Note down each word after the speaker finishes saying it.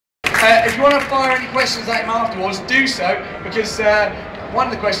If you want to fire any questions at him afterwards, do so, because one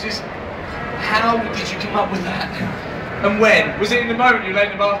of the questions is, how did you come up with that? And when? Was it in the moment you lay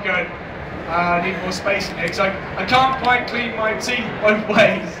in the bath going, I need more space in here, because I can't quite clean my teeth both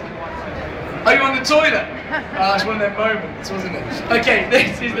ways. Are you on the toilet? It's one of them moments, wasn't it? Okay,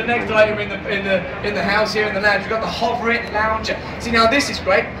 this is the next item in the house here in the lounge. We've got the Hover It Lounger. See, now this is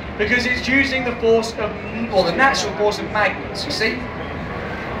great because it's using the force of, or the natural force of magnets. You see,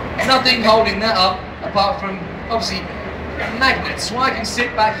 nothing holding that up apart from obviously magnets. So I can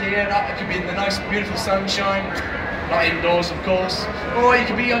sit back here, and I could be in the nice, beautiful sunshine, not indoors, of course, or you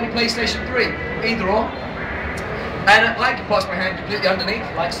could be on your PlayStation 3, either or. And I can pass my hand completely underneath,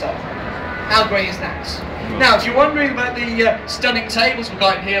 like so. How great is that? Now, if you're wondering about the stunning tables we've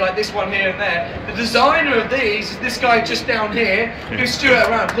got in here, like this one here and there, the designer of these is this guy just down here. Give Stuart a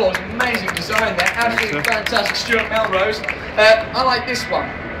round of applause. Amazing design there, absolutely fantastic. Stuart Melrose. I like this one.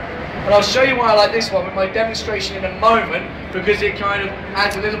 And I'll show you why I like this one with my demonstration in a moment, because it kind of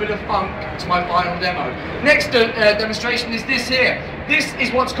adds a little bit of funk to my final demo. Next demonstration is this here. This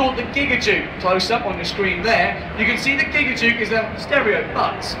is what's called the Gigajuke. Close up on the screen there, you can see the Gigajuke is a stereo,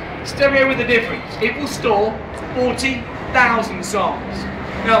 but stereo with a difference. It will store 40,000 songs.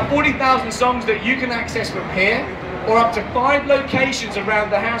 Now 40,000 songs that you can access from here, or up to 5 locations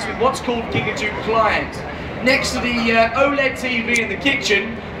around the house with what's called Gigajuke Client. Next to the OLED TV in the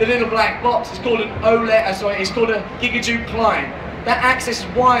kitchen, the little black box is called an OLED. It's called a Gigajuke Client. That accesses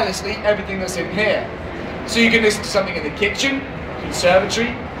wirelessly everything that's in here. So you can listen to something in the kitchen,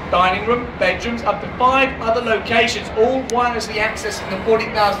 conservatory, dining room, bedrooms, up to 5 other locations, all wirelessly accessing the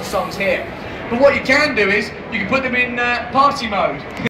 40,000 songs here. But what you can do is you can put them in party mode.